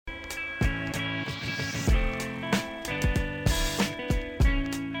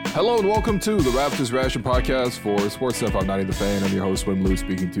Hello and welcome to the Raptors Reaction Podcast for Sports 590 The Fan. I'm your host, Wim Lou,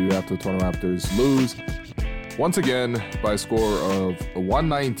 speaking to you after the Toronto Raptors lose once again by a score of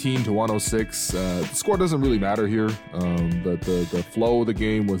 119 to 106. The score doesn't really matter here. The flow of the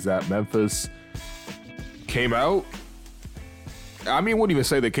game was that Memphis came out. I mean, wouldn't even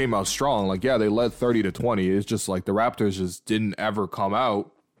say they came out strong. Like, yeah, they led 30 to 20. It's just like the Raptors just didn't ever come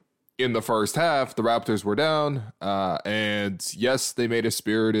out. In the first half, the Raptors were down, and yes, they made a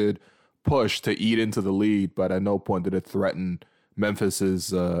spirited push to eat into the lead, but at no point did it threaten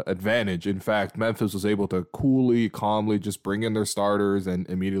Memphis's advantage. In fact, Memphis was able to coolly, calmly just bring in their starters and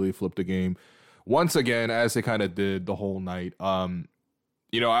immediately flip the game once again, as they kind of did the whole night.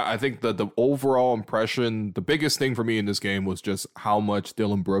 I think that the overall impression, the biggest thing for me in this game was just how much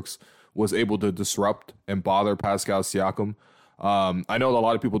Dillon Brooks was able to disrupt and bother Pascal Siakam. I know that a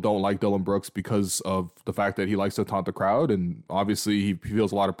lot of people don't like Dillon Brooks because of the fact that he likes to taunt the crowd, and obviously he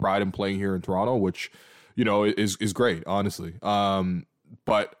feels a lot of pride in playing here in Toronto, which, is great, honestly.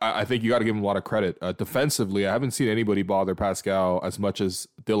 But I think you got to give him a lot of credit. Defensively, I haven't seen anybody bother Pascal as much as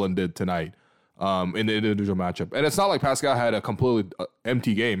Dillon did tonight in the individual matchup. And it's not like Pascal had a completely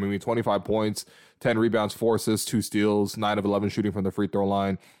empty game. I mean, 25 points, 10 rebounds, 4 assists, 2 steals, 9 of 11 shooting from the free throw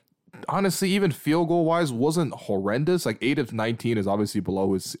line. Honestly, even field goal wise wasn't horrendous. Like 8 of 19 is obviously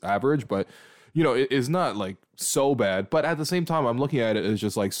below his average, but it is not like so bad. But at the same time, I'm looking at it as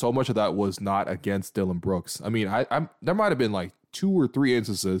just like so much of that was not against Dillon Brooks. I mean, there might have been like 2 or 3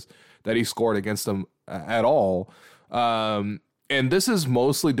 instances that he scored against him at all. And this is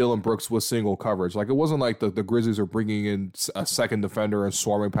mostly Dillon Brooks with single coverage. Like it wasn't like the Grizzlies were bringing in a second defender and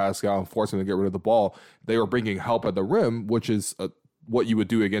swarming Pascal and forcing him to get rid of the ball. They were bringing help at the rim, which is what you would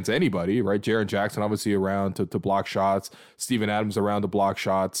do against anybody, right? Jaren Jackson obviously around to block shots, Steven Adams around to block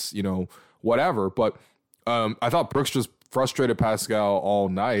shots, whatever. But I thought Brooks just frustrated Pascal all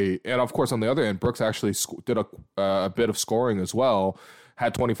night. And of course, on the other end, Brooks actually did a bit of scoring as well,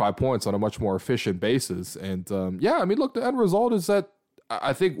 had 25 points on a much more efficient basis. And look, the end result is that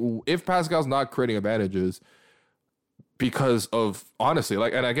I think if Pascal's not creating advantages, because of, honestly,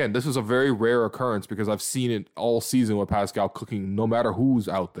 and again, this is a very rare occurrence because I've seen it all season with Pascal cooking no matter who's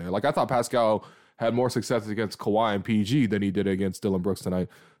out there. Like, I thought Pascal had more success against Kawhi and PG than he did against Dillon Brooks tonight.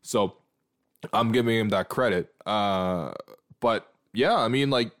 So I'm giving him that credit. But yeah, I mean,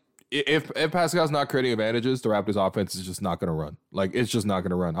 like, if Pascal's not creating advantages, the Raptors offense is just not going to run. Like, it's just not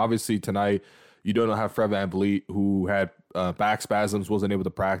going to run. Obviously, tonight, you don't have Fred VanVleet, who had back spasms, wasn't able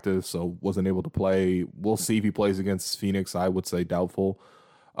to practice, so wasn't able to play. We'll see if he plays against Phoenix. I would say doubtful.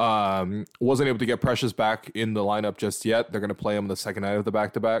 Wasn't able to get Precious back in the lineup just yet. They're going to play him the second night of the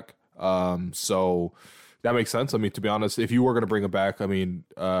back-to-back. So that makes sense. I mean, to be honest, if you were going to bring him back, I mean,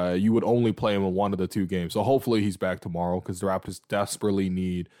 you would only play him in one of the 2 games. So hopefully he's back tomorrow because the Raptors desperately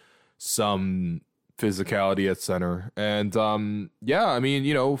need some physicality at center. And for the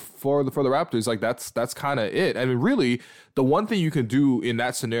Raptors, like that's kind of it. I mean, really, the one thing you can do in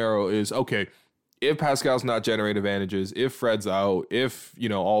that scenario is, okay, if Pascal's not generating advantages, if Fred's out, if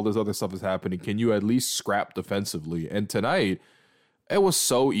all this other stuff is happening, can you at least scrap defensively? And tonight, it was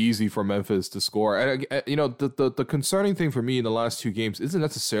so easy for Memphis to score. And the concerning thing for me in the last 2 games isn't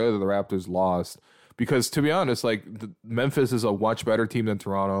necessarily that the Raptors lost, because to be honest, like Memphis is a much better team than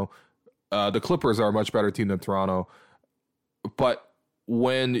Toronto. The Clippers are a much better team than Toronto. But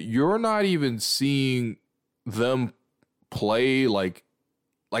when you're not even seeing them play like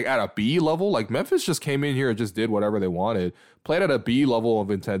at a B level, like Memphis just came in here and just did whatever they wanted, played at a B level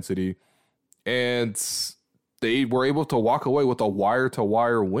of intensity, and they were able to walk away with a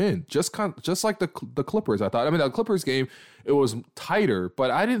wire-to-wire win, just like the Clippers, I thought. I mean, the Clippers game, it was tighter, but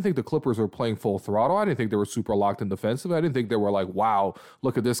I didn't think the Clippers were playing full throttle. I didn't think they were super locked in defensive. I didn't think they were like, wow,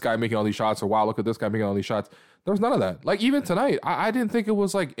 look at this guy making all these shots, or wow, look at this guy making all these shots. There was none of that. Like, even tonight, I didn't think it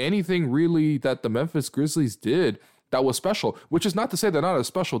was like anything really that the Memphis Grizzlies did that was special, which is not to say they're not a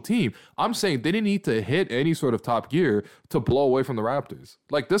special team. I'm saying they didn't need to hit any sort of top gear to blow away from the Raptors.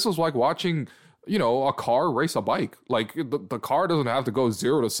 Like, this was like watching a car race a bike. Like, the car doesn't have to go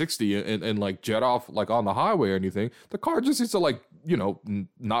 0 to 60 and like jet off like on the highway or anything. The car just needs to like,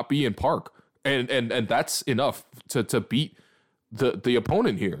 not be in park. And that's enough to beat the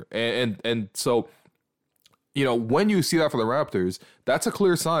opponent here. And so, when you see that for the Raptors, that's a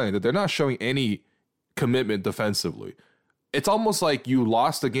clear sign that they're not showing any commitment defensively. It's almost like you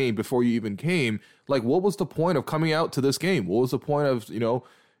lost the game before you even came. Like, what was the point of coming out to this game? What was the point of,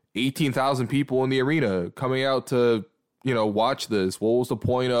 18,000 people in the arena coming out to, watch this? What was the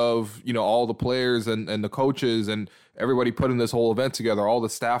point of, all the players and the coaches and everybody putting this whole event together, all the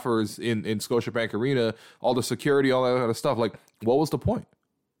staffers in Scotiabank Arena, all the security, all that kind of stuff? Like, what was the point?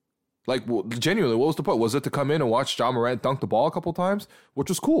 Like, genuinely, what was the point? Was it to come in and watch Ja Morant dunk the ball a couple times, which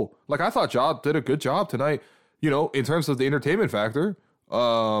was cool. Like, I thought Ja did a good job tonight, in terms of the entertainment factor.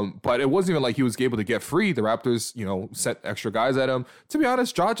 But it wasn't even like he was able to get free. The Raptors, sent extra guys at him. To be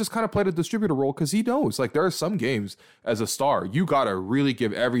honest, Ja just kind of played a distributor role because he knows, like, there are some games as a star, you got to really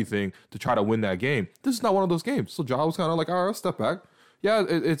give everything to try to win that game. This is not one of those games. So Ja was kind of like, all right, I'll step back. Yeah,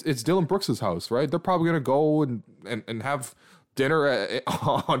 it's Dillon Brooks' house, right? They're probably going to go and have dinner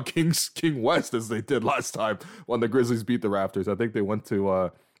on King West as they did last time when the Grizzlies beat the Raptors. I think they went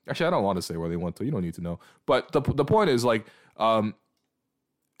to, actually, I don't want to say where they went to. You don't need to know. But the point is, like, Ja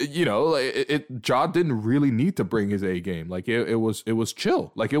didn't really need to bring his A game. Like it was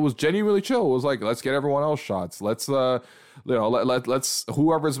chill. Like it was genuinely chill. It was like, let's get everyone else shots. Let's let's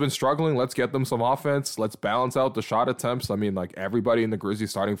whoever's been struggling, let's get them some offense. Let's balance out the shot attempts. I mean, like everybody in the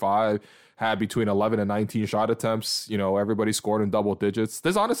Grizzlies starting five had between 11 and 19 shot attempts. Everybody scored in double digits.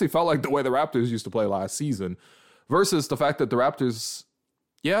 This honestly felt like the way the Raptors used to play last season versus the fact that the Raptors,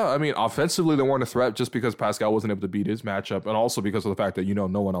 yeah, I mean, offensively, they weren't a threat just because Pascal wasn't able to beat his matchup, and also because of the fact that,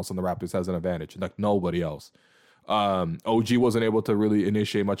 no one else on the Raptors has an advantage, like nobody else. OG wasn't able to really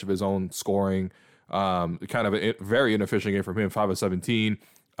initiate much of his own scoring. Kind of a very inefficient game from him, 5 of 17.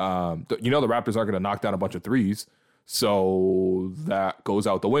 The Raptors aren't going to knock down a bunch of threes, so that goes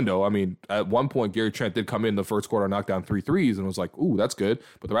out the window. I mean, at one point, Gary Trent did come in the first quarter, knock down 3 threes, and was like, ooh, that's good.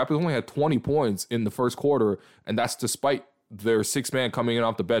 But the Raptors only had 20 points in the first quarter, and that's despite their 6-man coming in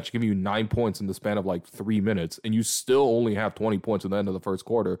off the bench, giving you 9 points in the span of like 3 minutes, and you still only have 20 points at the end of the first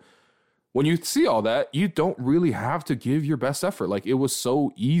quarter. When you see all that, you don't really have to give your best effort. Like, it was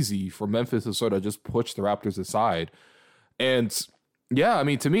so easy for Memphis to sort of just push the Raptors aside. And yeah, I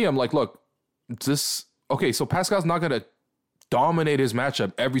mean, to me, I'm like, look, so Pascal's not going to dominate his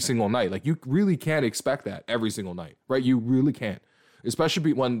matchup every single night. Like, you really can't expect that every single night, right? You really can't,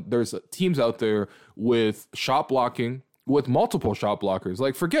 especially when there's teams out there with shot blocking, with multiple shot blockers.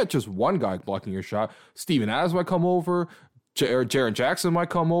 Like, forget just one guy blocking your shot. Steven Adams might come over. Jaren Jackson might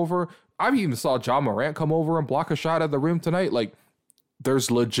come over. I even saw Ja Morant come over and block a shot at the rim tonight. Like,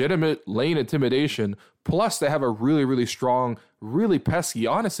 there's legitimate lane intimidation. Plus, they have a really, really strong, really pesky,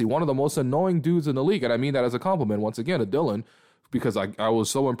 honestly, one of the most annoying dudes in the league. And I mean that as a compliment, once again, to Dillon, because I was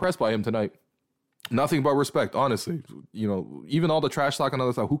so impressed by him tonight. Nothing but respect, honestly. Even all the trash talk and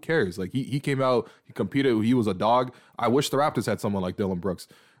other stuff, who cares? Like, he came out, he competed, he was a dog. I wish the Raptors had someone like Dillon Brooks.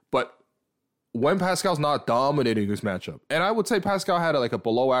 But when Pascal's not dominating this matchup, and I would say Pascal had a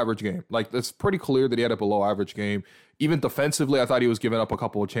below average game. Like, it's pretty clear that he had a below average game. Even defensively, I thought he was giving up a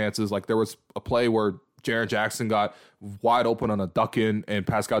couple of chances. Like, there was a play where Jaren Jackson got wide open on a duck in, and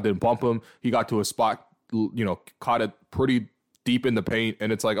Pascal didn't bump him. He got to a spot, caught it pretty deep in the paint,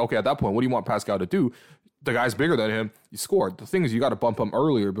 and it's like, okay, at that point, what do you want Pascal to do? The guy's bigger than him. He scored. The thing is, you got to bump him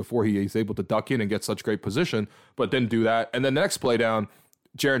earlier before he is able to duck in and get such great position, but didn't do that. And then the next play down,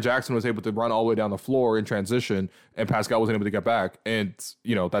 Jaren Jackson was able to run all the way down the floor in transition, and Pascal wasn't able to get back. And,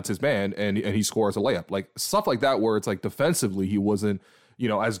 that's his man, and he scores a layup. Like, stuff like that where it's like defensively he wasn't,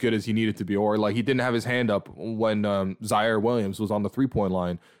 as good as he needed to be, or like he didn't have his hand up when Zaire Williams was on the 3-point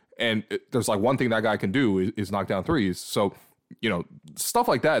line. And there's like one thing that guy can do is knock down threes. So, stuff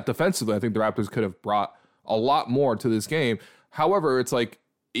like that defensively, I think the Raptors could have brought a lot more to this game. However, it's like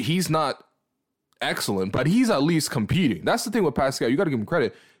he's not excellent, but he's at least competing. That's the thing with Pascal. You got to give him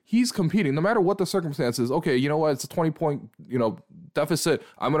credit. He's competing no matter what the circumstances. Okay, you know what? It's a 20-point, deficit.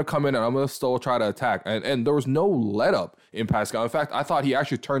 I'm going to come in and I'm going to still try to attack. And there was no let up in Pascal. In fact, I thought he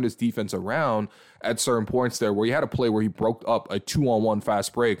actually turned his defense around at certain points there where he had a play where he broke up a 2-on-1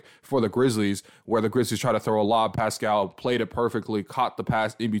 fast break for the Grizzlies, where the Grizzlies tried to throw a lob. Pascal played it perfectly, caught the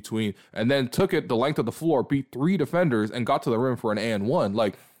pass in between, and then took it the length of the floor, beat 3 defenders, and got to the rim for an and one.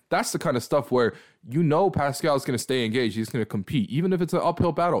 Like, that's the kind of stuff where Pascal is going to stay engaged. He's going to compete, even if it's an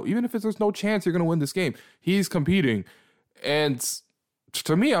uphill battle, even if there's no chance you're going to win this game. He's competing. And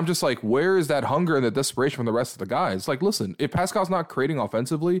to me, I'm just like, where is that hunger and the desperation from the rest of the guys? Like, listen, if Pascal's not creating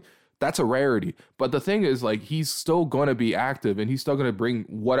offensively, that's a rarity. But the thing is, like, he's still going to be active and he's still going to bring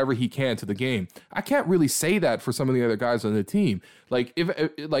whatever he can to the game. I can't really say that for some of the other guys on the team. Like, if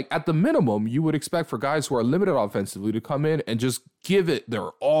at the minimum, you would expect for guys who are limited offensively to come in and just give it their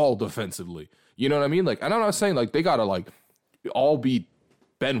all defensively. You know what I mean? Like, and I'm not saying like they got to like all be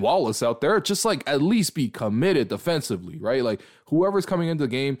Ben Wallace out there, just like at least be committed defensively, right? Like, whoever's coming into the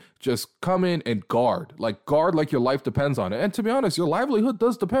game, just come in and guard like your life depends on it. And to be honest, your livelihood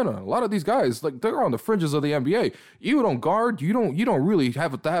does depend on it. A lot of these guys, like, they're on the fringes of the NBA. You don't guard, you don't really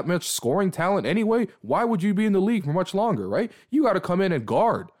have that much scoring talent anyway. Why would you be in the league for much longer, right? You got to come in and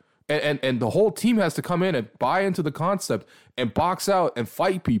guard. And the whole team has to come in and buy into the concept and box out and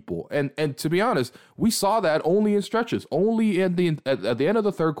fight people. And to be honest, we saw that only in stretches. Only at the end of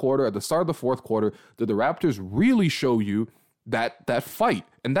the third quarter, at the start of the fourth quarter, did the Raptors really show you that fight.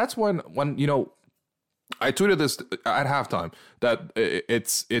 And that's when I tweeted this at halftime that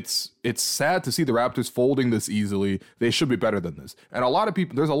it's sad to see the Raptors folding this easily. They should be better than this. And a lot of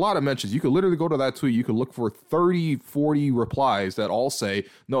people, there's a lot of mentions. You could literally go to that tweet. You could look for 30, 40 replies that all say,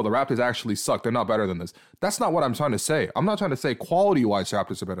 no, the Raptors actually suck. They're not better than this. That's not what I'm trying to say. I'm not trying to say quality-wise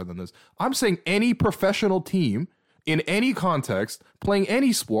Raptors are better than this. I'm saying any professional team in any context, playing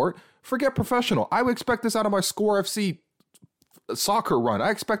any sport, forget professional. I would expect this out of my Score FC soccer run. I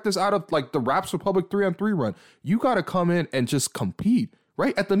expect this out of like the Raps Republic 3-on-3 run. You got to come in and just compete,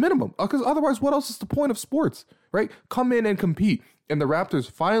 right? At the minimum, because otherwise, what else is the point of sports, right? Come in and compete. And the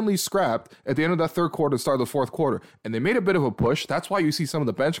Raptors finally scrapped at the end of that third quarter, start of the fourth quarter, and they made a bit of a push. That's why you see some of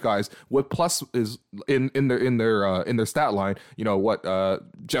the bench guys with plus is in their stat line.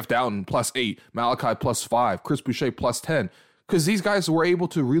 Jeff Dowtin +8, Malachi +5, Chris Boucher +10. Because these guys were able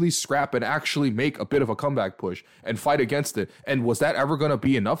to really scrap and actually make a bit of a comeback push and fight against it. And was that ever going to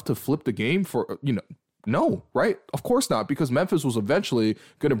be enough to flip the game for, no, right? Of course not, because Memphis was eventually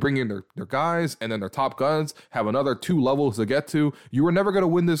going to bring in their guys and then their top guns, have another 2 levels to get to. You were never going to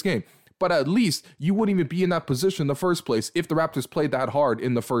win this game. But at least you wouldn't even be in that position in the first place if the Raptors played that hard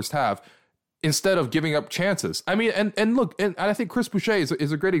in the first half, instead of giving up chances. I mean, and look, and I think Chris Boucher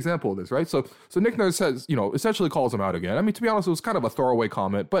is a great example of this, right? So Nick Nurse says, essentially calls him out again. I mean, to be honest, it was kind of a throwaway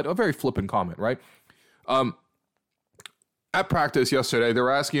comment, but a very flippant comment, right? At practice yesterday, they were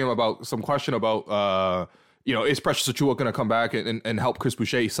asking him about some question about, is Precious Achiuwa going to come back and help Chris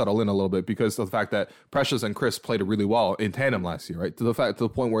Boucher settle in a little bit, because of the fact that Precious and Chris played really well in tandem last year, right? To the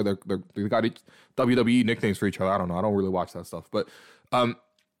point where they got WWE nicknames for each other. I don't know. I don't really watch that stuff, but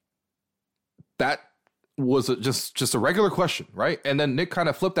that was just a regular question, right? And then Nick kind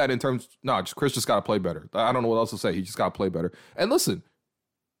of flipped that in terms, Chris just got to play better. I don't know what else to say. He just got to play better. And listen,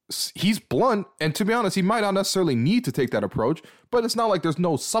 he's blunt, and to be honest, he might not necessarily need to take that approach, but it's not like there's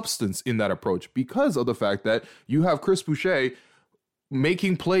no substance in that approach because of the fact that you have Chris Boucher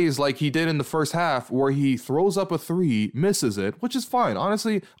making plays like he did in the first half where he throws up a 3, misses it, which is fine.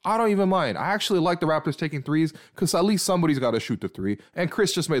 Honestly, I don't even mind. I actually like the Raptors taking 3s because at least somebody's got to shoot the 3. And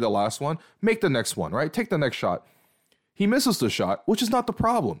Chris just made the last one. Make the next one, right? Take the next shot. He misses the shot, which is not the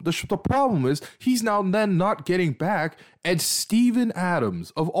problem. The problem is he's now then not getting back. And Steven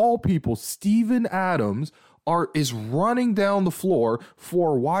Adams, of all people, Steven Adams is running down the floor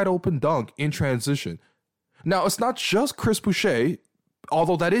for a wide open dunk in transition. Now, it's not just Chris Boucher,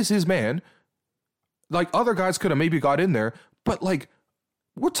 although that is his man. Like, other guys could have maybe got in there, but like,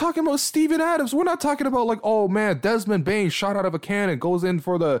 we're talking about Steven Adams. We're not talking about like, oh man, Desmond Bane shot out of a cannon, goes in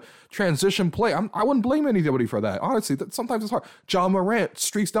for the transition play. I wouldn't blame anybody for that. Honestly, sometimes it's hard. John Morant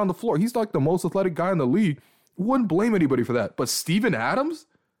streaks down the floor. He's like the most athletic guy in the league. Wouldn't blame anybody for that. But Steven Adams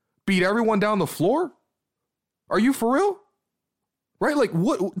beat everyone down the floor? Are you for real? Right? Like,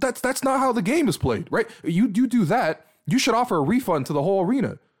 what? That's not how the game is played, right? You do that, you should offer a refund to the whole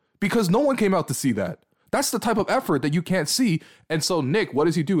arena because no one came out to see that. That's the type of effort that you can't see. And so Nick, what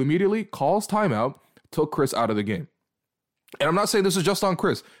does he do? Immediately calls timeout, took Chris out of the game. And I'm not saying this is just on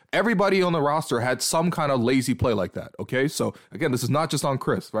Chris. Everybody on the roster had some kind of lazy play like that, okay? So, again, this is not just on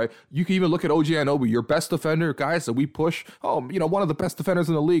Chris, right? You can even look at OG Anunoby, your best defender, guys that we push. Oh, one of the best defenders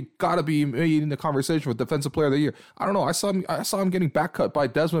in the league, got to be in the conversation with Defensive Player of the Year. I don't know. I saw him getting back cut by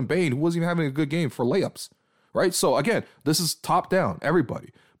Desmond Bane, who wasn't even having a good game for layups, right? So, again, this is top down,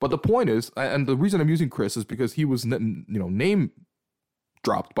 everybody. But the point is, and the reason I'm using Chris is because he was, name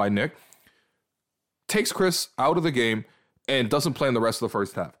dropped by Nick, takes Chris out of the game and doesn't play in the rest of the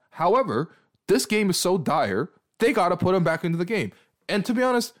first half. However, this game is so dire, they got to put him back into the game. And to be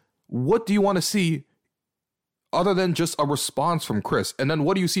honest, what do you want to see other than just a response from Chris? And then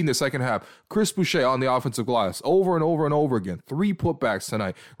what do you see in the second half? Chris Boucher on the offensive glass over and over and over again. 3 putbacks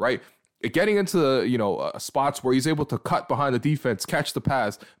tonight, right? Getting into, spots where he's able to cut behind the defense, catch the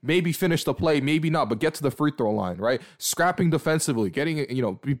pass, maybe finish the play, maybe not, but get to the free throw line, right? Scrapping defensively,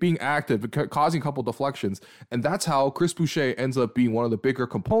 getting, being active, causing a couple deflections. And that's how Chris Boucher ends up being one of the bigger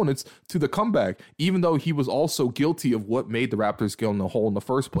components to the comeback, even though he was also guilty of what made the Raptors go in the hole in the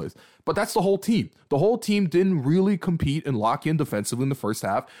first place. But that's the whole team. The whole team didn't really compete and lock in defensively in the first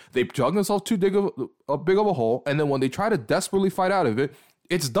half. They dug themselves too big of a hole. And then when they try to desperately fight out of it,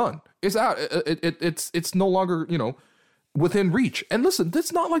 it's done. It's out. It's no longer, within reach. And listen,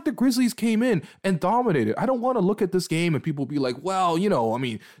 it's not like the Grizzlies came in and dominated. I don't want to look at this game and people be like, well, you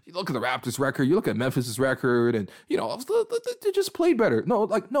look at the Raptors record, you look at Memphis's record, and, they just played better. No,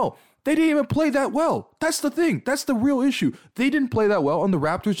 they didn't even play that well. That's the thing. That's the real issue. They didn't play that well, and the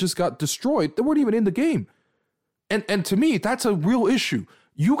Raptors just got destroyed. They weren't even in the game. And to me, that's a real issue.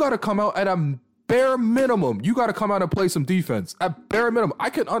 You got to come out at a bare minimum. You got to come out and play some defense. At bare minimum. I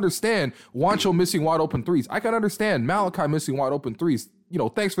can understand Juancho missing wide open threes. I can understand Malachi missing wide open threes.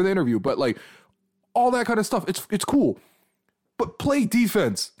 Thanks for the interview. But all that kind of stuff, it's cool. But play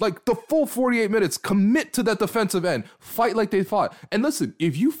defense. The full 48 minutes, commit to that defensive end. Fight like they fought. And listen,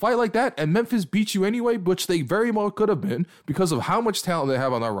 if you fight like that and Memphis beats you anyway, which they very well could have been because of how much talent they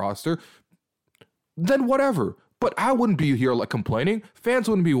have on that roster, then whatever. But I wouldn't be here complaining. Fans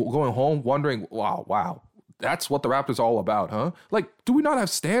wouldn't be going home wondering, wow, that's what the Raptors are all about, huh? Do we not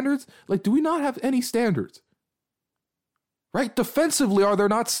have standards? Do we not have any standards? Right? Defensively, are there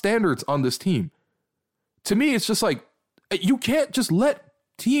not standards on this team? To me, it's just you can't just let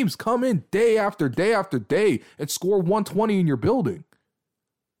teams come in day after day after day and score 120 in your building.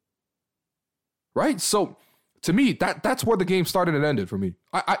 Right? So to me, that's where the game started and ended for me.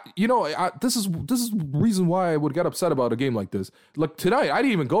 This is the reason why I would get upset about a game like this. Tonight, I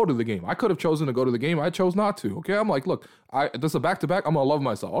didn't even go to the game. I could have chosen to go to the game. I chose not to. Okay, I'm look, this is a back-to-back. I'm gonna love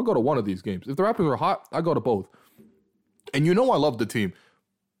myself. I'll go to one of these games. If the Raptors are hot, I go to both. And I love the team,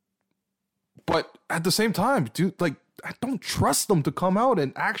 but at the same time, dude, I don't trust them to come out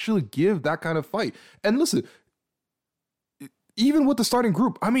and actually give that kind of fight. And listen, even with the starting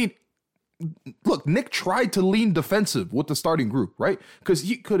group, look, Nick tried to lean defensive with the starting group, right? Because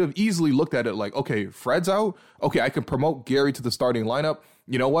he could have easily looked at it okay, Fred's out. Okay, I can promote Gary to the starting lineup.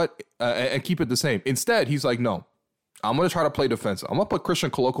 You know what? And keep it the same. Instead, he's no, I'm going to try to play defensive. I'm going to put Christian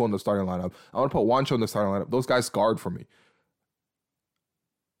Koloko in the starting lineup. I'm going to put Juancho in the starting lineup. Those guys guard for me.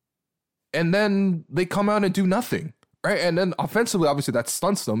 And then they come out and do nothing, right? And then offensively, obviously, that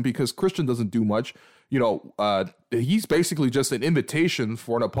stunts them because Christian doesn't do much. He's basically just an invitation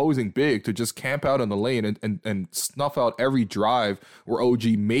for an opposing big to just camp out in the lane and snuff out every drive where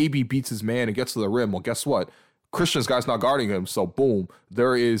OG maybe beats his man and gets to the rim. Well, guess what? Christian's guy's not guarding him, so boom,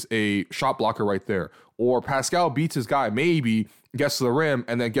 there is a shot blocker right there. Or Pascal beats his guy, maybe gets to the rim,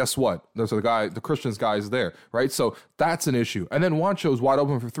 and then guess what? There's the Christian's guy is there, right? So that's an issue. And then Juancho's wide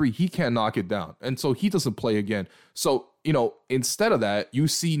open for three. He can't knock it down. And so he doesn't play again. So, instead of that, you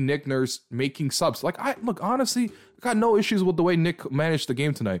see Nick Nurse making subs. Honestly, I got no issues with the way Nick managed the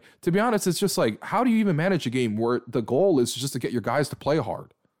game tonight. To be honest, it's just how do you even manage a game where the goal is just to get your guys to play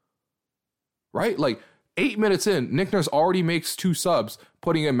hard? Right? 8 minutes in, Nick Nurse already makes two subs,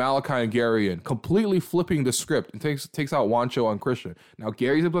 putting in Malachi and Gary in, completely flipping the script and takes out Juancho and Christian. Now,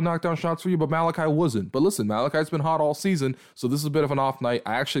 Gary's able to knock down shots for you, but Malachi wasn't. But listen, Malachi's been hot all season, so this is a bit of an off night.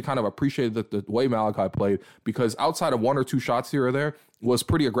 I actually kind of appreciated the way Malachi played because outside of one or two shots here or there, was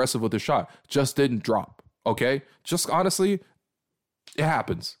pretty aggressive with his shot. Just didn't drop, okay? Just honestly, it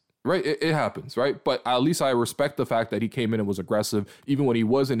happens. Right? It happens, right? But at least I respect the fact that he came in and was aggressive. Even when he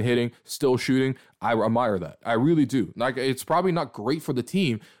wasn't hitting, still shooting. I admire that. I really do. It's probably not great for the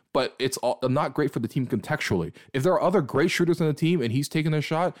team, but it's not great for the team contextually. If there are other great shooters in the team and he's taking a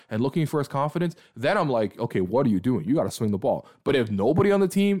shot and looking for his confidence, then I'm okay, what are you doing? You got to swing the ball. But if nobody on the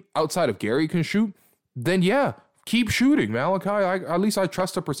team outside of Gary can shoot, then yeah, keep shooting, Malachi. At least I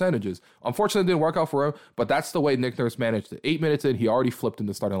trust the percentages. Unfortunately, it didn't work out for him, but that's the way Nick Nurse managed it. 8 minutes in, he already flipped in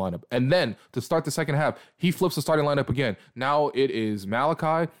the starting lineup. And then to start the second half, he flips the starting lineup again. Now it is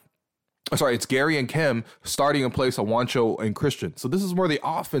it's Gary and Kem starting in place of Juancho and Christian. So this is more the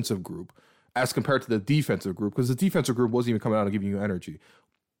offensive group as compared to the defensive group because the defensive group wasn't even coming out and giving you energy.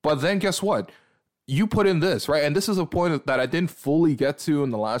 But then guess what? You put in this, right? And this is a point that I didn't fully get to in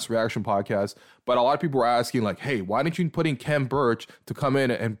the last reaction podcast, but a lot of people were asking hey, why didn't you put in Kem Birch to come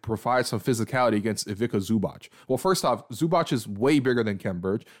in and provide some physicality against Ivica Zubac? Well, first off, Zubac is way bigger than Kem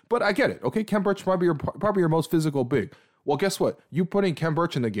Birch, but I get it. Okay, Kem Birch might be probably your most physical big. Well, guess what? You put in Kem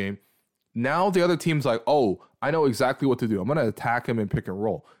Birch in the game. Now the other team's oh, I know exactly what to do. I'm going to attack him in pick and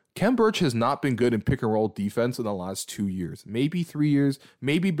roll. Kem Birch has not been good in pick and roll defense in the last 2 years, maybe 3 years,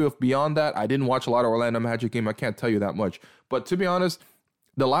 maybe beyond that. I didn't watch a lot of Orlando Magic game. I can't tell you that much. But to be honest,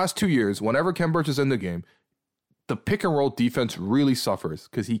 the last 2 years, whenever Kem Birch is in the game, the pick and roll defense really suffers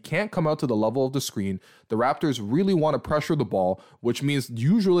because he can't come out to the level of the screen. The Raptors really want to pressure the ball, which means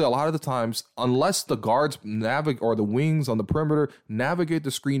usually a lot of the times, unless the guards navigate or the wings on the perimeter navigate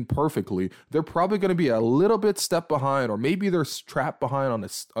the screen perfectly, they're probably going to be a little bit step behind, or maybe they're trapped behind on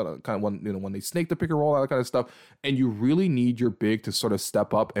this kind of when they snake the pick and roll, that kind of stuff. And you really need your big to sort of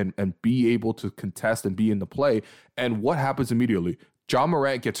step up and be able to contest and be in the play. And what happens immediately? Ja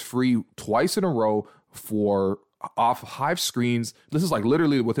Morant gets free twice in a row for off high screens. This is like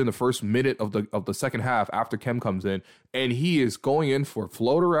literally within the first minute of the second half after Kem comes in, and he is going in for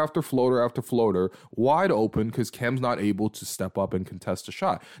floater after floater after floater, wide open because Kem's not able to step up and contest a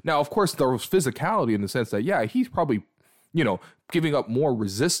shot. Now, of course, there was physicality in the sense that, yeah, he's probably, giving up more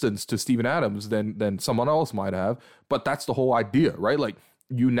resistance to Steven Adams than someone else might have, but that's the whole idea, right? Like,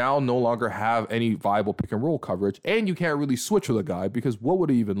 you now no longer have any viable pick and roll coverage, and you can't really switch with a guy because what would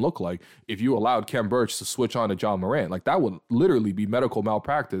it even look like if you allowed Kem Birch to switch on to Ja Morant? Like, that would literally be medical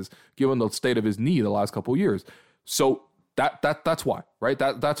malpractice given the state of his knee the last couple of years. So that's why, right?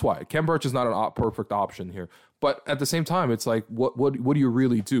 That's why Kem Birch is not a perfect option here. But at the same time, it's like, what do you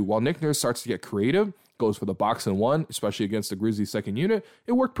really do? While Nick Nurse starts to get creative, goes for the box and one, especially against the Grizzlies' second unit,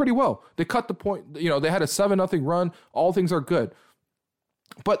 it worked pretty well. They cut the point. They had a 7-0 run. All things are good.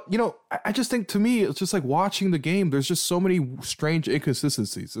 But, I just think, to me, it's just like watching the game, there's just so many strange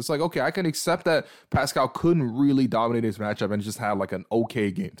inconsistencies. It's like, okay, I can accept that Pascal couldn't really dominate his matchup and just had like an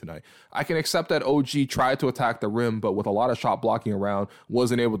okay game tonight. I can accept that OG tried to attack the rim, but with a lot of shot blocking around,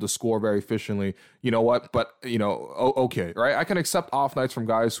 wasn't able to score very efficiently. You know what? But, okay, right? I can accept off nights from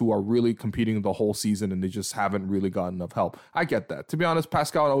guys who are really competing the whole season and they just haven't really gotten enough help. I get that. To be honest,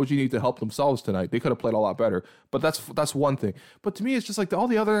 Pascal and OG need to help themselves tonight. They could have played a lot better, but that's one thing. But to me, it's just like all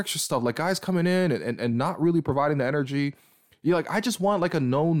the other extra stuff, like guys coming in and not really providing the energy. I just want like a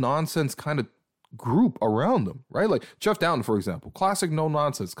no nonsense kind of group around them, right? Like Jeff Dowtin, for example, classic no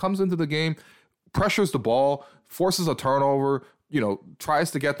nonsense, comes into the game, pressures the ball, forces a turnover,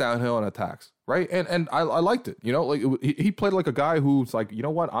 tries to get downhill and attacks, right? And I liked it, he played like a guy who's like, you know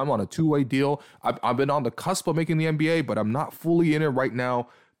what, I'm on a two-way deal. I've been on the cusp of making the NBA, but I'm not fully in it right now.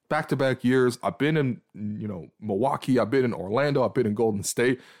 Back-to-back years. I've been in, Milwaukee. I've been in Orlando. I've been in Golden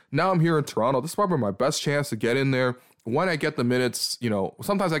State. Now I'm here in Toronto. This is probably my best chance to get in there. When I get the minutes,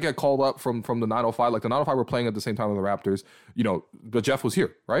 sometimes I get called up from the 905. Like the 905 were playing at the same time as the Raptors. But Jeff was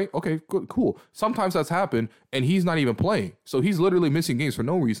here, right? Okay, good, cool. Sometimes that's happened, and he's not even playing. So he's literally missing games for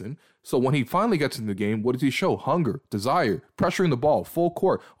no reason. So when he finally gets in the game, what does he show? Hunger, desire, pressuring the ball, full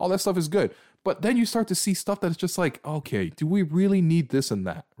court. All that stuff is good. But then you start to see stuff that's just like, okay, do we really need this and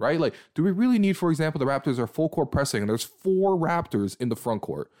that, right? Like, do we really need, for example, the Raptors are full court pressing and there's 4 Raptors in the front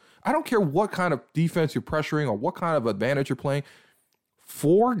court? I don't care what kind of defense you're pressuring or what kind of advantage you're playing.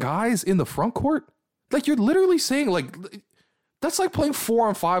 4 guys in the front court? Like, you're literally saying, like, that's like playing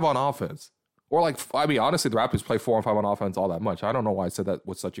 4-on-5 on offense. Or like, honestly, the Raptors play 4-on-5 on offense all that much. I don't know why I said that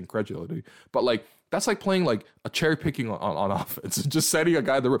with such incredulity. But like, that's like playing like a cherry picking on offense. Just setting a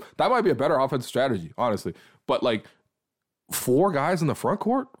guy in the rim. That might be a better offensive strategy, honestly. But like 4 guys in the front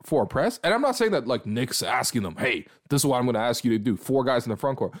court for a press. And I'm not saying that like Nick's asking them, hey, this is what I'm going to ask you to do. 4 guys in the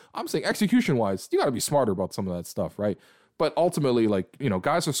front court. I'm saying execution wise, you got to be smarter about some of that stuff, right? But ultimately, like,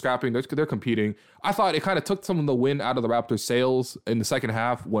 guys are scrapping. They're competing. I thought it kind of took some of the wind out of the Raptors' sails in the second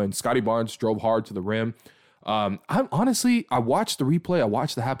half when Scotty Barnes drove hard to the rim. I watched the replay. I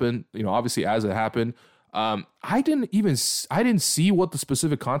watched it happen, obviously as it happened. I didn't see what the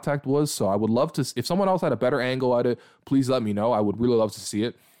specific contact was. So I would love to, if someone else had a better angle at it, please let me know. I would really love to see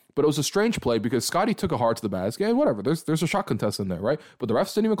it. But it was a strange play because Scotty took a hard to the basket and whatever. There's a shot contest in there, right? But the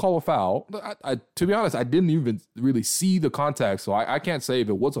refs didn't even call a foul. To be honest, I didn't even really see the contact, so I can't say if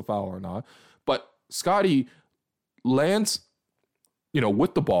it was a foul or not. But Scotty lands,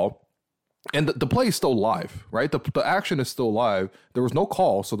 with the ball, and the play is still live, right? The action is still live. There was no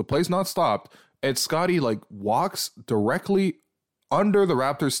call, so the play's not stopped. And Scotty walks directly under the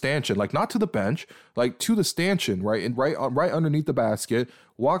Raptors stanchion, like not to the bench, like to the stanchion, right? And right underneath the basket,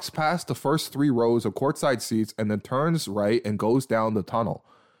 walks past the first 3 rows of courtside seats and then turns right and goes down the tunnel.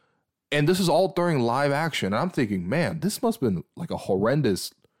 And this is all during live action. And I'm thinking, man, this must have been like a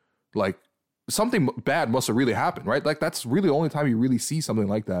horrendous, like something bad must have really happened, right? Like that's really the only time you really see something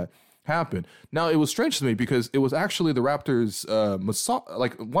like that happen. Now, it was strange to me because it was actually the Raptors,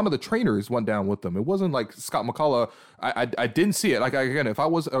 like one of the trainers went down with them. It wasn't like Scott McCullough. I didn't see it. Like, again, if I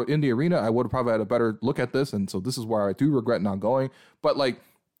was in the arena, I would have probably had a better look at this. And so this is where I do regret not going. But like,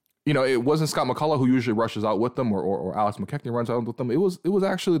 it wasn't Scott McCullough who usually rushes out with them or Alex McKechnie runs out with them. It was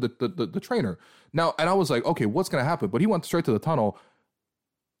actually the trainer. Now, and I was like, okay, what's going to happen? But he went straight to the tunnel.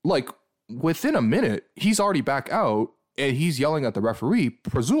 Like, within a minute, he's already back out and he's yelling at the referee,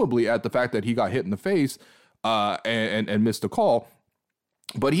 presumably at the fact that he got hit in the face and missed a call.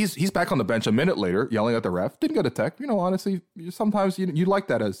 But he's back on the bench a minute later, yelling at the ref. Didn't get a tech. Honestly, sometimes you like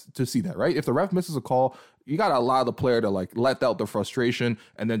that to see that, right? If the ref misses a call, you got to allow the player to like let out the frustration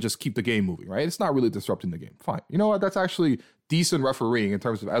and then just keep the game moving, right? It's not really disrupting the game. Fine. You know what? That's actually decent refereeing in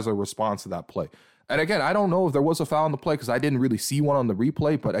terms of as a response to that play. And again, I don't know if there was a foul on the play because I didn't really see one on the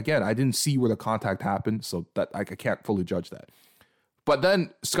replay. But again, I didn't see where the contact happened, so that I can't fully judge that. But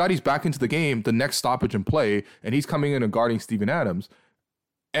then Scotty's back into the game, the next stoppage in play, and he's coming in and guarding Steven Adams.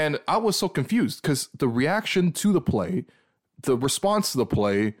 And I was so confused because the reaction to the play, the response to the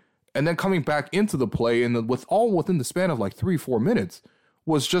play, and then coming back into the play and within the span of like 3-4 minutes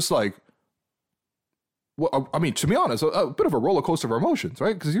was just like, well, I mean, to be honest, a bit of a roller coaster of emotions,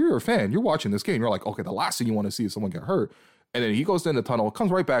 right? Because you're a fan, you're watching this game, you're like, okay, the last thing you want to see is someone get hurt. And then he goes in the tunnel,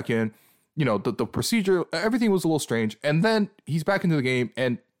 comes right back in, the procedure, everything was a little strange. And then he's back into the game,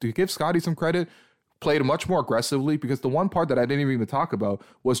 and to give Scotty some credit, played much more aggressively, because the one part that I didn't even talk about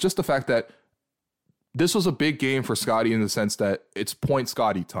was just the fact that this was a big game for Scotty in the sense that it's point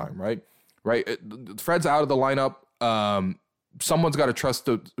Scotty time, right? Fred's out of the lineup. Someone's got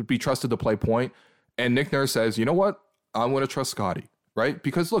to be trusted to play point. And Nick Nurse says, you know what? I'm going to trust Scotty, right?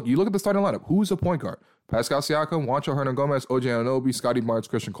 Because look, you look at the starting lineup. Who's the point guard? Pascal Siakam, Juancho Hernan-Gomez, OJ Anunoby, Scotty Barnes,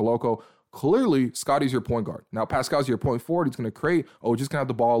 Christian Coloco. Clearly, Scotty's your point guard. Now, Pascal's your point forward. He's going to create. OJ's going to have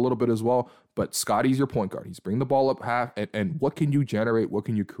the ball a little bit as well. But Scotty's your point guard. He's bringing the ball up half. And what can you generate? What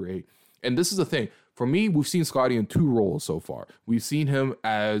can you create? And this is the thing. For me, we've seen Scotty in two roles so far. We've seen him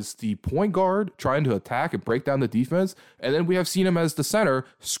as the point guard trying to attack and break down the defense. And then we have seen him as the center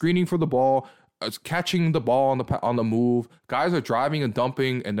screening for the ball, catching the ball on the move. Guys are driving and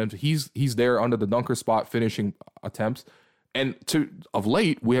dumping, and then he's there under the dunker spot finishing attempts. And of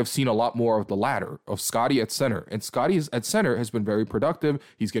late, we have seen a lot more of the latter of Scotty at center. And Scotty at center has been very productive.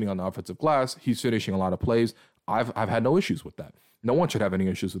 He's getting on the offensive glass. He's finishing a lot of plays. I've had no issues with that. No one should have any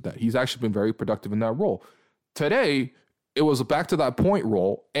issues with that. He's actually been very productive in that role. Today, it was back to that point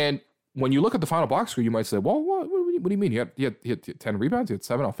role. And when you look at the final box score, you might say, well, what do you mean? He had 10 rebounds, he had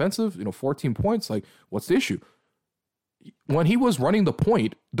 7 offensive, 14 points. Like, what's the issue? When he was running the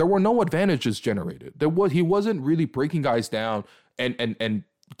point, there were no advantages generated. He wasn't really breaking guys down and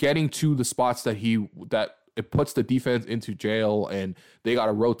getting to the spots that it puts the defense into jail, and they got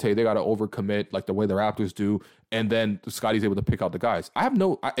to rotate, they got to overcommit like the way the Raptors do, and then Scotty's able to pick out the guys.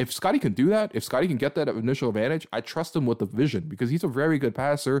 If Scotty can do that, if Scotty can get that initial advantage, I trust him with the vision because he's a very good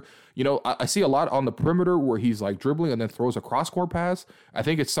passer. I see a lot on the perimeter where he's like dribbling and then throws a cross-court pass. I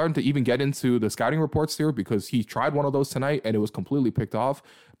think it's starting to even get into the scouting reports here because he tried one of those tonight and it was completely picked off.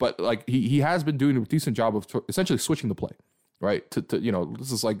 But like he has been doing a decent job of essentially switching the play. Right.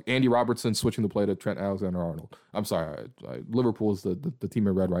 This is like Andy Robertson switching the play to Trent Alexander-Arnold. I'm sorry. Liverpool is the team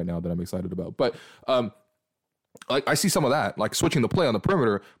in red right now that I'm excited about. But I see some of that, like switching the play on the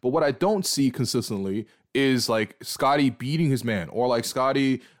perimeter. But what I don't see consistently is like Scotty beating his man, or like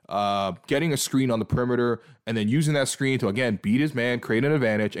Scotty getting a screen on the perimeter and then using that screen to, again, beat his man, create an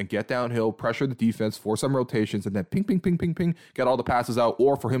advantage, and get downhill, pressure the defense, force some rotations, and then ping, ping, ping, ping, ping, get all the passes out,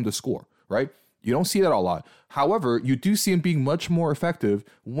 or for him to score, right? You don't see that a lot. However, you do see him being much more effective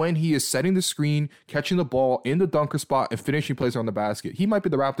when he is setting the screen, catching the ball in the dunker spot, and finishing plays around the basket. He might be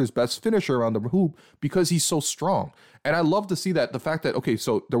the Raptors' best finisher around the hoop because he's so strong. And I love to see that. The fact that, okay,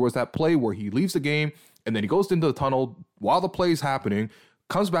 so there was that play where he leaves the game, and then he goes into the tunnel while the play is happening,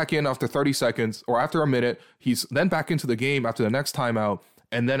 comes back in after 30 seconds or after a minute. He's then back into the game after the next timeout.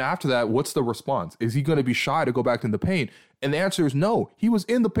 And then after that, what's the response? Is he going to be shy to go back in the paint? And the answer is no. He was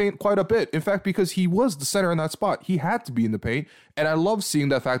in the paint quite a bit. In fact, because he was the center in that spot, he had to be in the paint. And I love seeing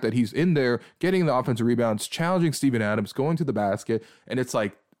that fact that he's in there, getting the offensive rebounds, challenging Steven Adams, going to the basket. And it's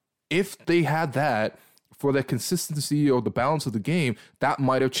like, if they had that for the consistency or the balance of the game, that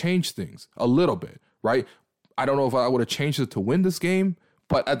might have changed things a little bit, right? I don't know if I would have changed it to win this game,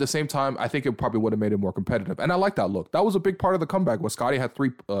 but at the same time, I think it probably would have made it more competitive. And I like that look. That was a big part of the comeback where Scotty had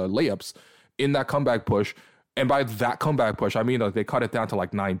 3 layups in that comeback push. And by that comeback push, I mean like they cut it down to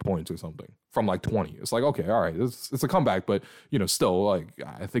like 9 points or something from like 20. It's like, okay, all right, it's a comeback, but still, like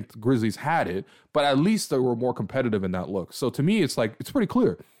I think the Grizzlies had it, but at least they were more competitive in that look. So to me, it's like it's pretty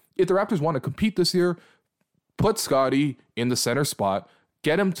clear. If the Raptors want to compete this year, put Scotty in the center spot,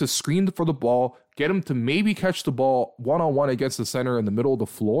 get him to screen for the ball, get him to maybe catch the ball one-on-one against the center in the middle of the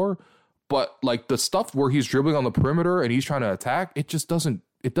floor. But like the stuff where he's dribbling on the perimeter and he's trying to attack, it just doesn't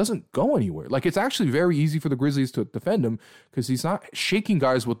it doesn't go anywhere. Like, it's actually very easy for the Grizzlies to defend him because he's not shaking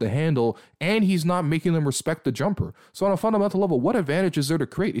guys with the handle and he's not making them respect the jumper. So on a fundamental level, what advantage is there to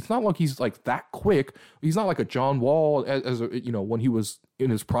create? It's not like he's like that quick. He's not like a John Wall as when he was in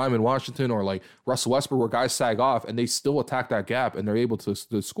his prime in Washington, or like Russell Westbrook, where guys sag off and they still attack that gap and they're able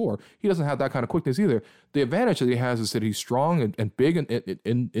to score. He doesn't have that kind of quickness either. The advantage that he has is that he's strong and big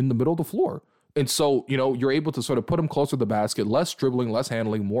in the middle of the floor. And so, you're able to sort of put him closer to the basket, less dribbling, less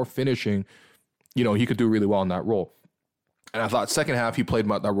handling, more finishing. He could do really well in that role. And I thought second half he played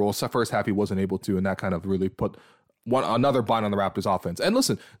that role. First half he wasn't able to, and that kind of really put another bind on the Raptors offense. And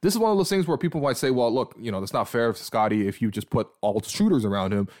listen, this is one of those things where people might say, well, look, that's not fair for Scottie. If you just put all shooters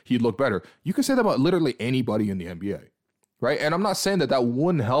around him, he'd look better. You can say that about literally anybody in the NBA. Right. And I'm not saying that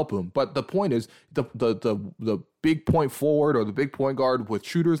wouldn't help him, but the point is the big point forward or the big point guard with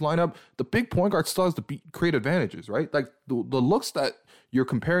shooters line up, the big point guard still has to create advantages, right? Like the looks that you're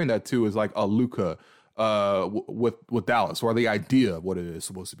comparing that to is like a Luka with Dallas, or the idea of what it is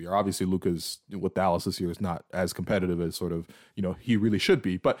supposed to be. Or obviously Luka's with Dallas this year is not as competitive as sort of, he really should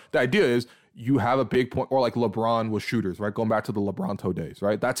be. But the idea is you have a big point, or like LeBron with shooters, right? Going back to the LeBron days,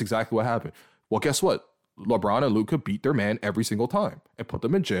 right? That's exactly what happened. Well, guess what? LeBron and Luka beat their man every single time and put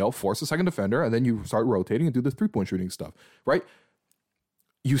them in jail, force a second defender, and then you start rotating and do the three-point shooting stuff, right?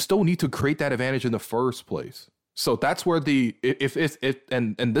 You still need to create that advantage in the first place. So that's where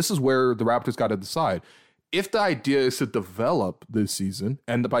and this is where the Raptors got to decide. If the idea is to develop this season,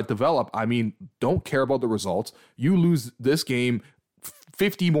 and by develop, I mean don't care about the results, you lose this game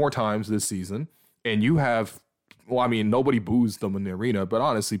 50 more times this season, and you have... Well, I mean, nobody boos them in the arena, but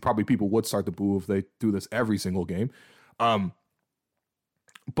honestly, probably people would start to boo if they do this every single game. But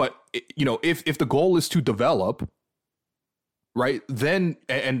if the goal is to develop, right, then,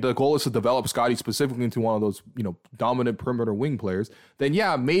 and the goal is to develop Scottie specifically into one of those, dominant perimeter wing players, then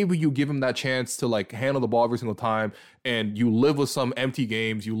yeah, maybe you give him that chance to like handle the ball every single time, and you live with some empty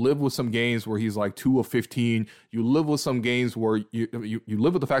games. You live with some games where he's like 2 of 15. You live with some games where you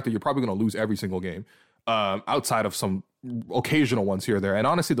live with the fact that you're probably going to lose every single game. Outside of some occasional ones here or there. And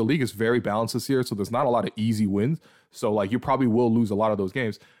honestly, the league is very balanced this year, so there's not a lot of easy wins. So like you probably will lose a lot of those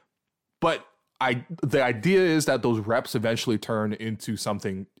games. But the idea is that those reps eventually turn into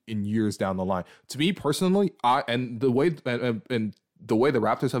something in years down the line. To me personally, and the way the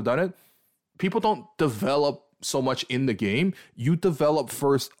Raptors have done it, people don't develop so much in the game. You develop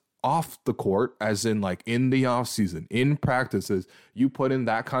first off the court, as in like in the off season, in practices. You put in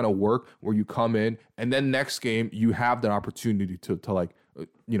that kind of work where you come in, and then next game you have that opportunity to like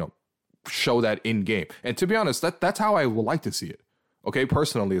show that in game. And to be honest, that's how I would like to see it. Okay,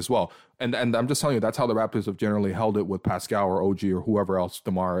 personally as well. And I'm just telling you, that's how the Raptors have generally held it with Pascal or OG or whoever else,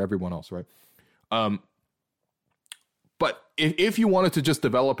 DeMar, everyone else, right? But if you wanted to just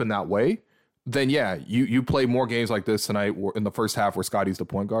develop in that way, then yeah, you play more games like this tonight in the first half where Scottie's the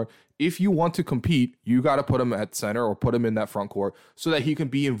point guard. If you want to compete, you got to put him at center or put him in that front court so that he can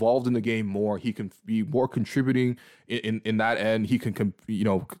be involved in the game more. He can be more contributing in that end. He can,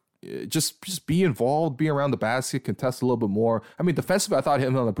 just be involved, be around the basket, contest a little bit more. I mean, defensively, I thought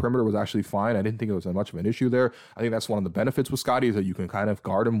him on the perimeter was actually fine. I didn't think it was much of an issue there. I think that's one of the benefits with Scottie is that you can kind of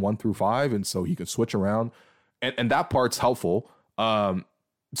guard him 1 through 5, and so he can switch around, and that part's helpful.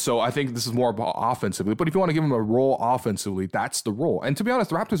 So I think this is more about offensively. But if you want to give him a role offensively, that's the role. And to be honest,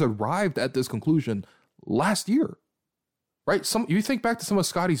 the Raptors arrived at this conclusion last year, right? You think back to some of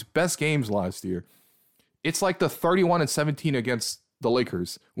Scottie's best games last year. It's like the 31-17 against the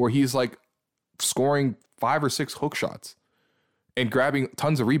Lakers, where he's like scoring 5 or 6 hook shots and grabbing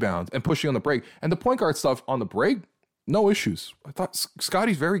tons of rebounds and pushing on the break. And the point guard stuff on the break, no issues. I thought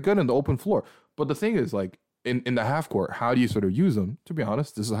Scottie's very good in the open floor. But the thing is, like, in the half court, how do you sort of use them? To be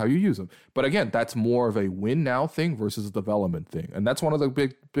honest, this is how you use them. But again, that's more of a win now thing versus a development thing. And that's one of the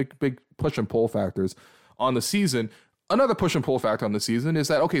big push and pull factors on the season. Another push and pull factor on the season is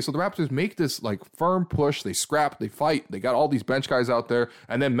that, okay, so the Raptors make this like firm push, they scrap, they fight, they got all these bench guys out there,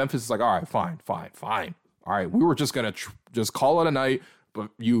 and then Memphis is like, all right, fine. All right, we were just going to just call it a night, but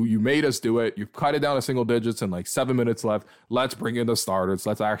you made us do it. You've cut it down to single digits and like 7 minutes left. Let's bring in the starters.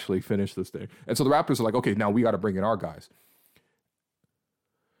 Let's actually finish this thing. And so the Raptors are like, okay, now we got to bring in our guys.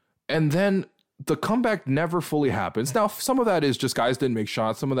 And then the comeback never fully happens. Now, some of that is just guys didn't make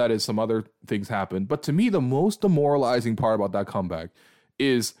shots. Some of that is some other things happened. But to me, the most demoralizing part about that comeback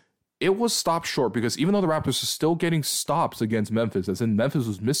is it was stopped short, because even though the Raptors are still getting stops against Memphis, as in Memphis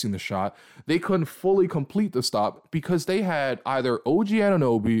was missing the shot, they couldn't fully complete the stop because they had either OG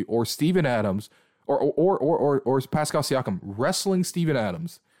Anunoby or Steven Adams or Pascal Siakam wrestling Steven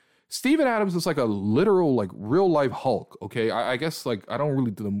Adams, Steven Adams is like a literal, like real life Hulk. Okay, I guess like I don't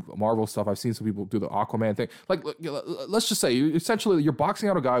really do the Marvel stuff. I've seen some people do the Aquaman thing. Like, let's just say essentially you're boxing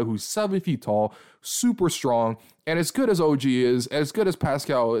out a guy who's 7 feet tall, super strong, and as good as OG is, as good as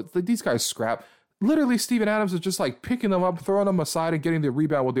Pascal. These guys scrap. Literally, Steven Adams is just like picking them up, throwing them aside, and getting the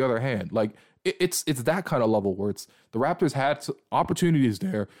rebound with the other hand. Like it's that kind of level where it's the Raptors had opportunities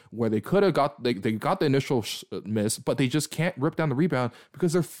there where they could have got they got the initial miss, but they just can't rip down the rebound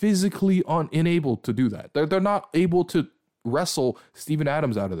because they're physically unable to do that. They're not able to wrestle Steven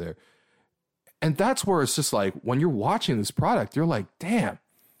Adams out of there, and that's where it's just like when you're watching this product, you're like, damn.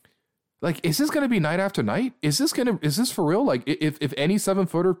 Like, is this going to be night after night? Is this for real? Like, if any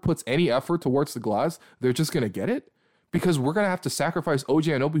 7-footer puts any effort towards the glass, they're just going to get it? Because we're going to have to sacrifice OG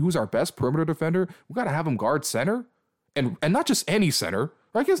Anunoby, who's our best perimeter defender. We got to have him guard center. And not just any center.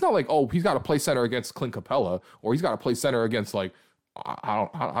 Like, it's not like, oh, he's got to play center against Clint Capella, or he's got to play center against, like, I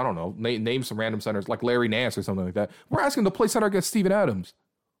don't know, name some random centers, like Larry Nance or something like that. We're asking him to play center against Steven Adams,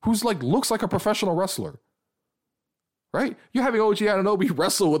 who's, like, looks like a professional wrestler. Right? You're having OG Anunoby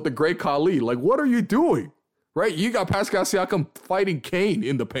wrestle with the great Khali. Like, what are you doing? Right? You got Pascal Siakam fighting Kane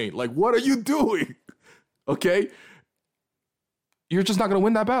in the paint. Like, what are you doing? Okay? You're just not going to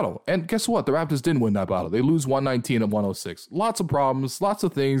win that battle. And guess what? The Raptors didn't win that battle. They lose 119 and 106. Lots of problems, lots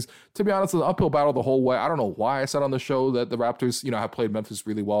of things. To be honest, it's an uphill battle the whole way. I don't know why I said on the show that the Raptors, have played Memphis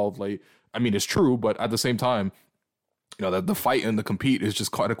really well of late. I mean, it's true, but at the same time, the fight and the compete is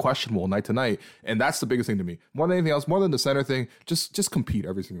just kind of questionable night to night. And that's the biggest thing to me. More than anything else, more than the center thing, just compete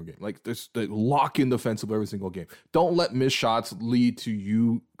every single game. Like, there's the lock in defensive every single game. Don't let missed shots lead to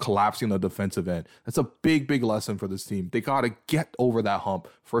you collapsing the defensive end. That's a big, big lesson for this team. They got to get over that hump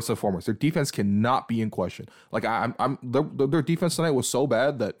first and foremost. Their defense cannot be in question. Like, their defense tonight was so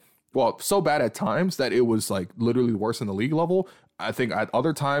bad that, well, so bad at times that it was like literally worse than the league level. I think at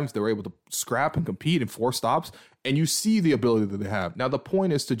other times they were able to scrap and compete and force stops, and you see the ability that they have. Now, the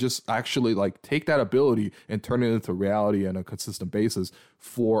point is to just actually like take that ability and turn it into reality on a consistent basis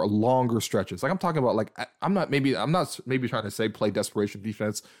for longer stretches. Like, I'm talking about, like, I'm not maybe trying to say play desperation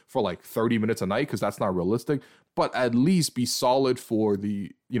defense for like 30 minutes a night, because that's not realistic, but at least be solid for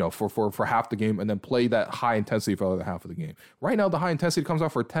the, for half the game, and then play that high intensity for the other half of the game. Right now, the high intensity comes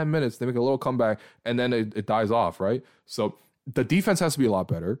out for 10 minutes, they make a little comeback, and then it dies off, right? So the defense has to be a lot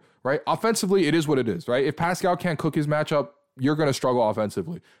better, right? Offensively, it is what it is, right? If Pascal can't cook his matchup, you're going to struggle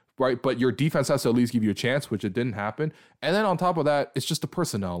offensively, right? But your defense has to at least give you a chance, which it didn't happen. And then on top of that, it's just the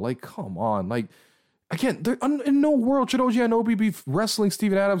personnel. Like, come on. Like, again, in no world should OG Anunoby be wrestling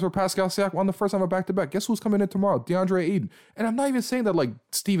Steven Adams or Pascal Siakam on the first time of back-to-back. Guess who's coming in tomorrow? DeAndre Ayton. And I'm not even saying that, like,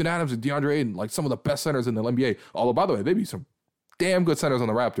 Steven Adams and DeAndre Ayton, like some of the best centers in the NBA. Although, by the way, they'd be some damn good centers on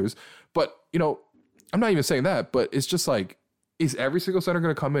the Raptors. But, I'm not even saying that. But it's just like, is every single center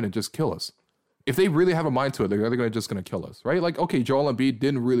going to come in and just kill us? If they really have a mind to it, they're going to kill us, right? Like, okay, Joel Embiid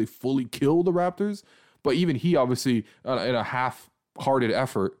didn't really fully kill the Raptors, but even he obviously, in a half-hearted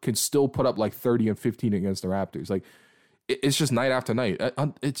effort, can still put up like 30 and 15 against the Raptors. Like, it's just night after night.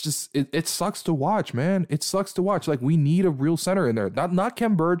 It's just, it sucks to watch, man. It sucks to watch. Like, we need a real center in there. Not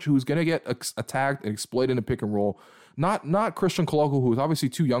Kem Burge, who's going to get attacked and exploited in a pick and roll. Not Christian Koloko, who's obviously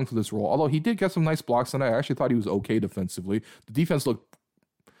too young for this role. Although he did get some nice blocks tonight. I actually thought he was okay defensively. The defense looked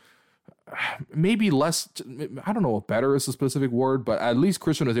maybe less, I don't know if better is a specific word, but at least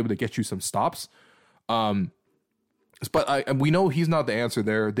Christian was able to get you some stops. But we know he's not the answer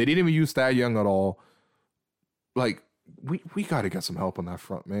there. They didn't even use Thad Young at all. Like, we got to get some help on that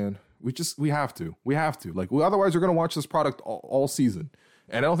front, man. We have to. Like, otherwise we're going to watch this product all season.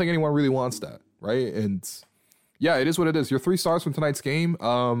 And I don't think anyone really wants that, right? And yeah, it is what it is. Your 3 stars from tonight's game.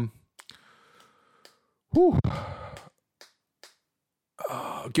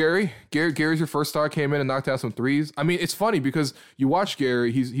 Gary's your first star, came in and knocked down some threes. I mean, it's funny because you watch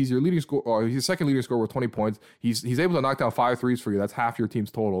Gary, he's your leading scorer, or he's your second leading scorer with 20 points. He's able to knock down 5 threes for you. That's half your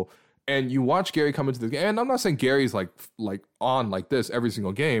team's total. And you watch Gary come into the game, and I'm not saying Gary's like on like this every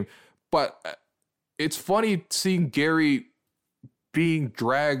single game, but it's funny seeing Gary being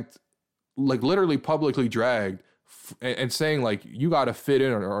dragged, like literally publicly dragged, and saying like, you got to fit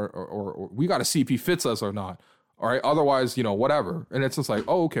in, or we got to see if he fits us or not. All right. Otherwise, whatever. And it's just like,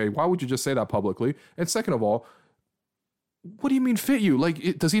 oh, okay. Why would you just say that publicly? And second of all, what do you mean fit you?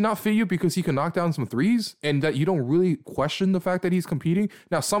 Like, does he not fit you because he can knock down some threes and that you don't really question the fact that he's competing?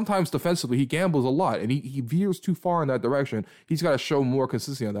 Now, sometimes defensively, he gambles a lot and he veers too far in that direction. He's got to show more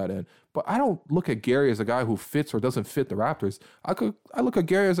consistency on that end. But I don't look at Gary as a guy who fits or doesn't fit the Raptors. I look at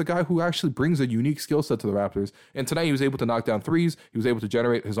Gary as a guy who actually brings a unique skill set to the Raptors. And tonight he was able to knock down threes. He was able to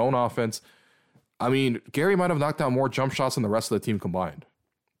generate his own offense. I mean, Gary might have knocked down more jump shots than the rest of the team combined.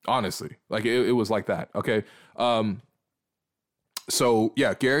 Honestly, like it was like that. Okay. So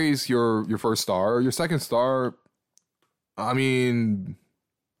yeah, Gary's your first star. Your second star, I mean,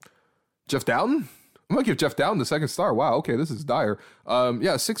 Jeff Dowtin. I'm gonna give Jeff Dowtin the second star. Wow. Okay, this is dire.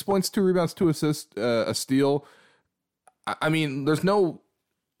 Yeah, 6 points, 2 rebounds, 2 assists, a steal. I mean, there's no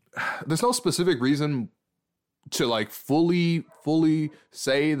specific reason to like fully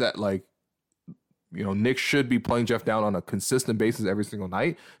say that like, you know, Nick should be playing Jeff Dowtin on a consistent basis every single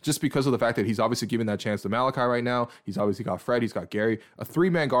night, just because of the fact that he's obviously giving that chance to Malachi right now. He's obviously got Fred, he's got Gary. A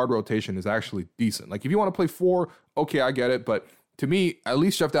 3-man guard rotation is actually decent. Like, if you want to play 4, okay, I get it. But to me, at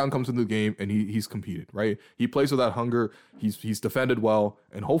least Jeff Dowtin comes into the game and he's competed, right? He plays with that hunger. He's defended well.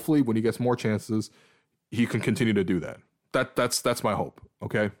 And hopefully when he gets more chances, he can continue to do that. That's my hope,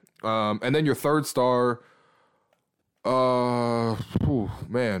 okay? And then your third star,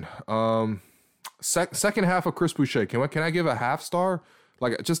 second half of Chris Boucher. Can I give a half star?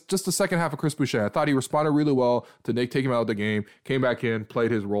 Like just the second half of Chris Boucher. I thought he responded really well to Nick taking him out of the game, came back in,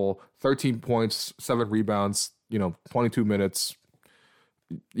 played his role, 13 points, 7 rebounds, 22 minutes.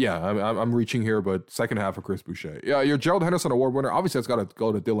 Yeah, I'm reaching here, but second half of Chris Boucher. Yeah, your Gerald Henderson Award winner. Obviously, it's got to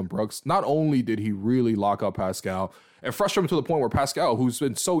go to Dillon Brooks. Not only did he really lock up Pascal and frustrate him to the point where Pascal, who's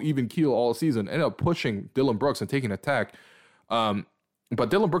been so even keel all season, ended up pushing Dillon Brooks and taking attack. But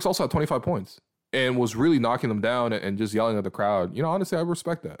Dillon Brooks also had 25 points. And was really knocking them down and just yelling at the crowd. Honestly, I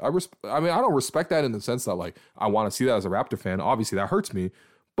respect that. I mean, I don't respect that in the sense that, like, I want to see that as a Raptor fan. Obviously, that hurts me.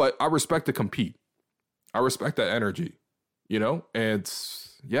 But I respect to compete. I respect that energy, And,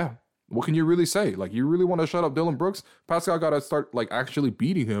 yeah, what can you really say? Like, you really want to shut up Dillon Brooks? Pascal got to start, like, actually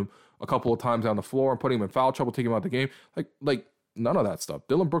beating him a couple of times down the floor and putting him in foul trouble, taking him out the game. Like none of that stuff.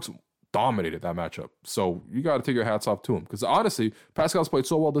 Dillon Brooks dominated that matchup. So you got to take your hats off to him. Because honestly, Pascal's played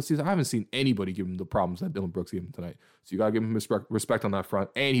so well this season. I haven't seen anybody give him the problems that Dillon Brooks gave him tonight. So you got to give him respect on that front.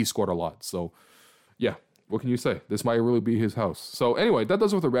 And he scored a lot. So yeah, what can you say? This might really be his house. So anyway, that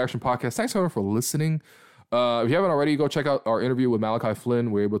does it with the Reaction Podcast. Thanks everyone for listening. If you haven't already, go check out our interview with Malachi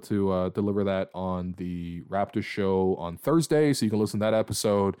Flynn. We're able to deliver that on the Raptors show on Thursday. So you can listen to that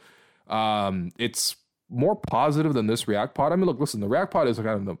episode. It's more positive than this React Pod. I mean, look, listen, the React Pod is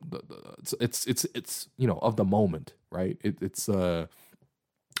kind of it's of the moment, right? It's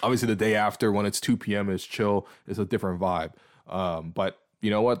obviously the day after when it's 2 p.m. is chill. It's a different vibe. But you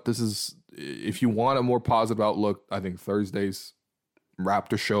know what? This is, if you want a more positive outlook, I think Thursday's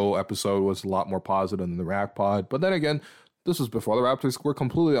Raptor show episode was a lot more positive than the React Pod. But then again, this was before the Raptors were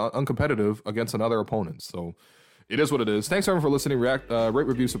completely uncompetitive against another opponent. So it is what it is. Thanks everyone for listening. Rate,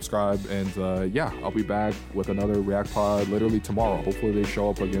 review, subscribe, and yeah, I'll be back with another React Pod literally tomorrow. Hopefully they show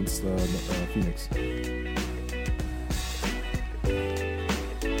up against Phoenix.